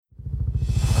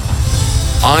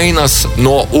Ainas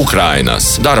no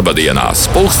Ukrainas darba dienās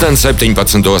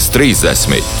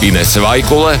 17:30. Inese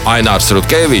Vaikule, Ainārs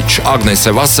Rutkevičs,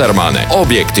 Agnese Vasermane.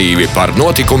 Objektīvi par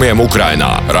notikumiem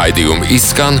Ukrainā. Raidījumu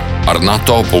izskan ar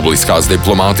NATO publiskās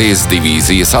diplomātijas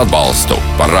divīzijas atbalstu.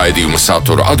 Par raidījumu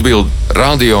saturu atbild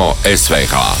Radio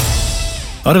SVH.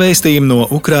 Ar vēstījumu no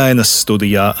Ukrainas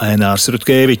studijā Ainas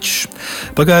Rutkevičs.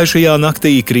 Pagājušajā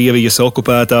naktī Krievijas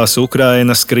okupētās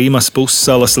Ukrainas Krimas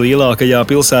pussalas lielākajā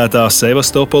pilsētā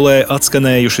Sevastopolē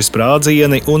atskanējuši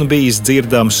sprādzieni un bijis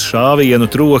dzirdams šāvienu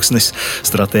troksnis.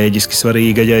 Stratēģiski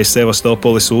svarīgajai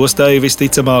Sevastopoles ostai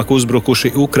visticamāk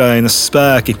uzbrukuši Ukrainas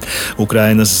spēki.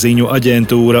 Ukrainas ziņu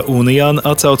aģentūra Unian,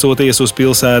 atsaucoties uz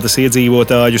pilsētas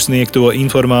iedzīvotāju sniegto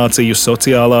informāciju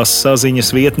sociālās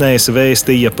saziņas vietnēs,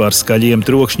 vēstīja par skaļiem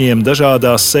trokšņiem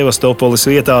dažādās Sevastopoles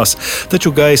vietās,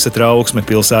 taču gaisa trauksme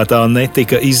pilsētā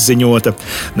netika izziņota.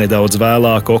 Nedaudz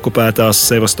vēlāk okupētās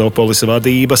Sevastopoles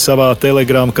vadība savā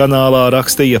Telegram kanālā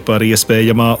rakstīja par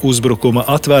iespējamā uzbrukuma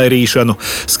atvairīšanu.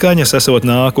 Skaņas esot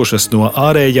nākušas no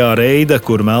ārējā reida,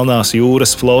 kur Melnās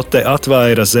jūras flote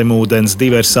atvaira zemūdens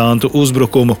diversantu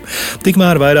uzbrukumu.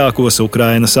 Tikmēr vairākos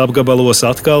Ukrainas apgabalos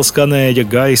atkal skanēja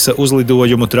gaisa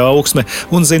uzlidojumu trauksme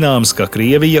un zināms, ka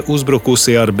Krievija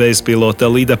uzbrukusi ar bezpilota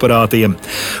lidaparātiem.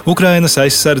 Ukrainas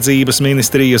aizsardzības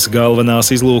ministrijas galvenās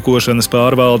izlūkošanas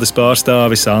pārvaldes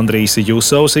pārstāvis Andrijs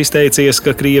Jusovs izteicies,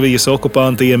 ka Krievijas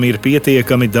okupantiem ir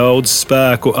pietiekami daudz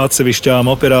spēku atsevišķām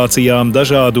operācijām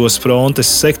dažādos frontes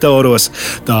sektoros,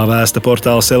 tā vēsta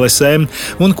portāls LSM,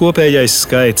 un kopējais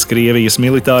skaits Krievijas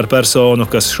militāru personu,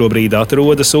 kas šobrīd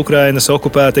atrodas Ukrainas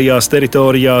okupētajās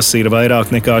teritorijās, ir vairāk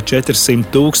nekā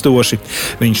 400 000.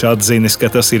 Viņš atzinis,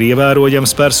 ka tas ir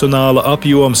ievērojams personāla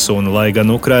apjoms un, lai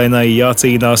gan Ukrainai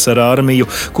jācīnās ar armiju,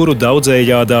 kuru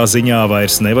daudzējādā ziņā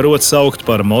vairs nevarot saukt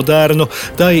par modernu,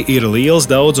 tai ir liels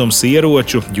daudzums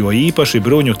ieroču, jo īpaši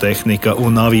bruņu tehnika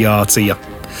un aviācija.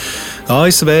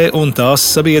 ASV un tās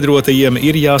sabiedrotajiem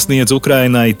ir jāsniedz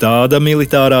Ukrainai tāda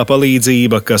militārā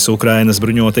palīdzība, kas Ukrainas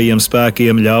bruņotajiem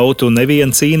spēkiem ļautu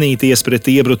nevien cīnīties pret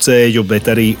iebrucēju, bet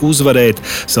arī uzvarēt.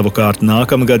 Savukārt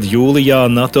nākamgad jūlijā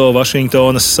NATO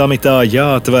Vašingtonas samitā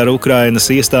jāatver Ukrainas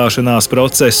iestāšanās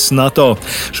process NATO.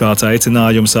 Šāds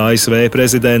aicinājums ASV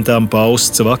prezidentam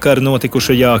pausts vakar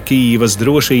notikušajā Kīivas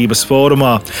drošības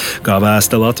fórumā. Kā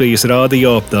vēsta Latvijas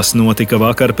radio, tas notika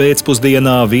vakar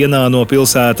pēcpusdienā vienā no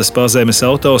pilsētas pazemes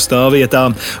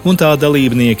autostāvvietām, un tā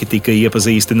dalībnieki tika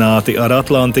iepazīstināti ar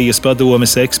Atlantijas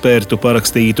padomes ekspertu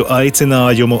parakstītu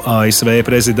aicinājumu ASV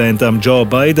prezidentam Džo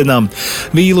Baidenam.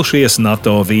 Vīlušies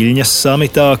NATO Viļņas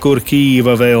samitā, kur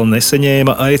Kīiva vēl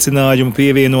nesaņēma aicinājumu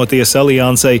pievienoties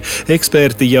aliansei,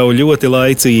 eksperti jau ļoti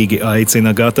laicīgi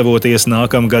aicina gatavoties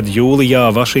nākamgad jūlijā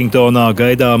Vašingtonā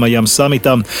gaidāmajam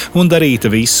samitam un darīt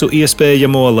visu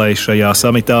iespējamo, lai šajā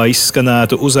samitā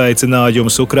izskanētu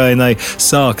uzaicinājums Ukrainai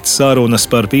sākt sarunas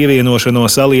par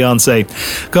pievienošanos aliansei.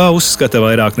 Kā uzskata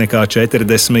vairāk nekā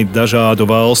 40 dažādu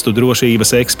valstu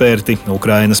drošības eksperti,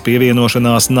 Ukrainas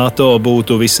pievienošanās NATO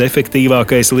būtu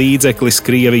visefektīvākais līdzeklis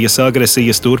Krievijas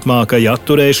agresijas turpmākai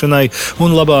atturēšanai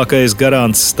un labākais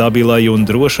garants stabilai un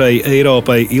drošai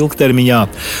Eiropai ilgtermiņā.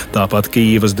 Tāpat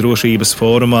Kīivas drošības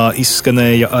fórumā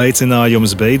izskanēja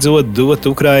aicinājums beidzot dot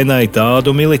Ukrainai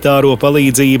tādu militāro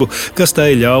palīdzību, kas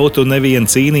tai ļautu nevien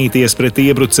cīnīties pret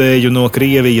iebrucēju no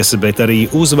Krievijas, bet arī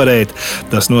uzvarēt.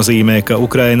 Tas nozīmē, ka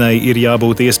Ukrainai ir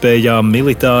jābūt iespējām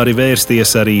militāri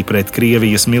vērsties arī pret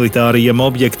Krievijas militāriem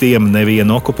objektiem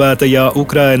nevien okupētajā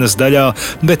Ukrainas daļā,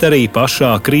 bet arī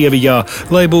pašā Krievijā,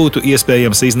 lai būtu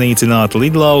iespējams iznīcināt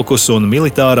lidlaukus un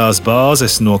militārās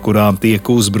bāzes, no kurām tiek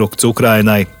uzbrukts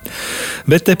Ukrainai.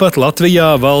 Bet tepat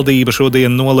Latvijā valdība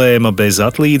šodien nolēma bez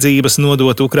atlīdzības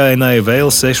nodot Ukrainai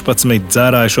vēl 16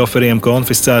 dzērāju šoferiem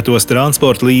konfiscētos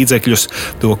transporta līdzekļus.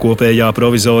 To kopējā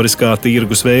provizoriskā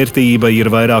tirgus vērtība ir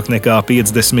vairāk nekā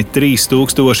 53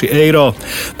 000 eiro.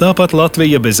 Tāpat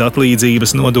Latvija bez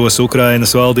atlīdzības nodos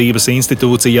Ukrainas valdības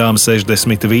institūcijām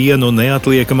 61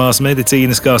 neatliekamās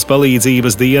medicīniskās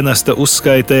palīdzības dienesta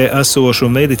uzskaitē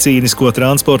esošu medicīnisko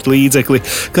transporta līdzekli,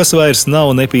 kas vairs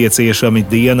nav nepieciešami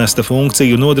dienesta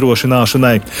funkciju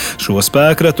nodrošināšanai. Šo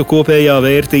spēkratu kopējā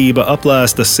vērtība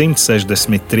aplēsta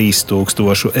 163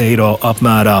 000 eiro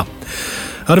apmērā.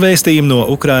 Ar vēstījumu no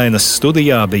Ukrainas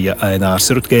studijā bija Ainas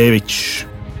Rutkevičs.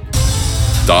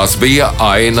 Tās bija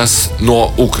Ainas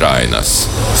no Ukrainas.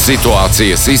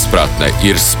 Situācijas izpratne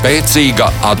ir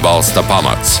spēcīga atbalsta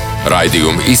pamats.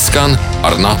 Raidījumu izskan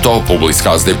ar NATO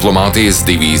publiskās diplomātijas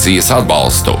divīzijas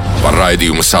atbalstu. Par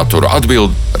raidījumu saturu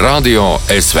atbild Radio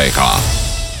SVH.